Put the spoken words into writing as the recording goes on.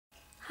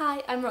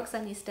Hi, I'm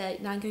Roxanne Easter.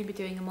 Now I'm going to be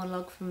doing a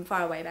monologue from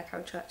Far Away by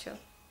Caryl Churchill.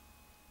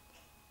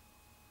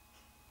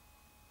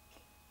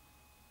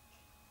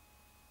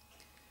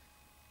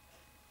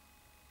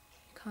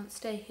 You can't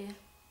stay here.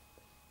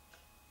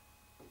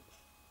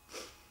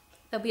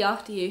 They'll be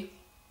after you.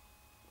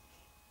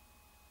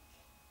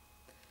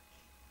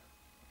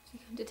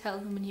 You're going to tell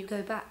them when you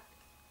go back.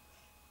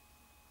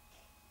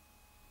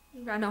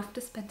 You ran off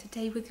to spend a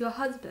day with your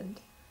husband.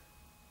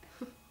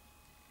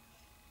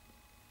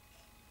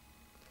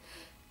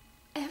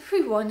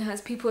 Everyone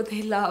has people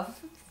they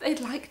love, they'd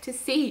like to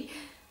see.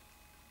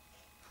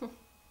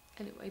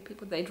 Anyway,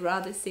 people they'd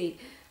rather see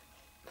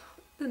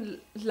than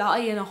lie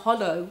in a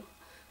hollow,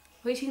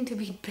 waiting to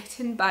be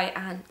bitten by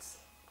ants.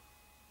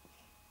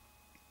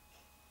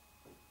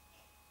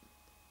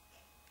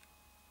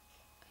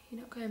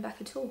 You're not going back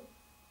at all.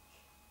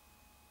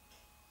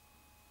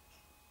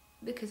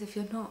 Because if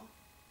you're not,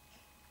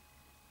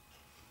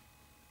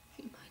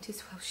 you might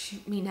as well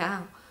shoot me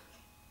now.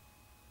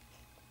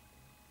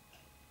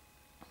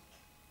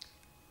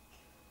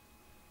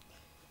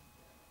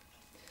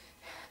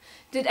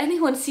 Did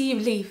anyone see you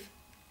leave?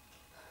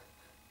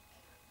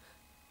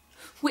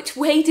 Which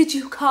way did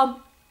you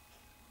come?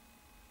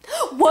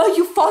 Were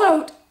you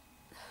followed?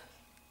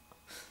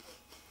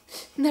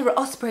 There are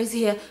ospreys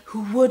here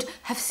who would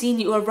have seen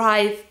you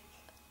arrive.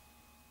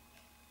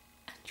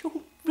 And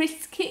you're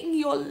risking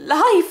your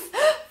life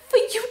for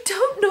you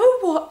don't know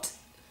what.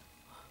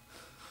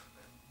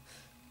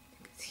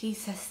 Because he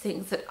says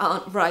things that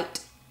aren't right.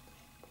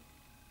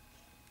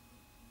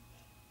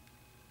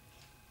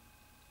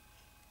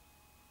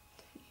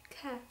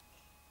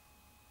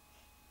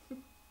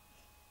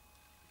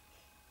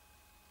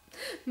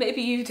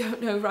 Maybe you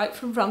don't know right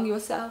from wrong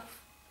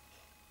yourself.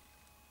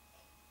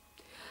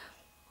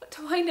 What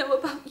do I know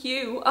about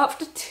you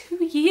after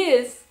 2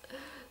 years?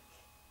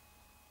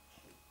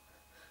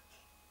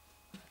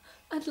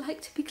 I'd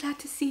like to be glad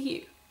to see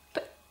you,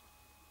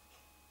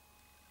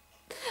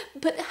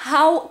 but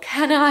how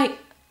can I?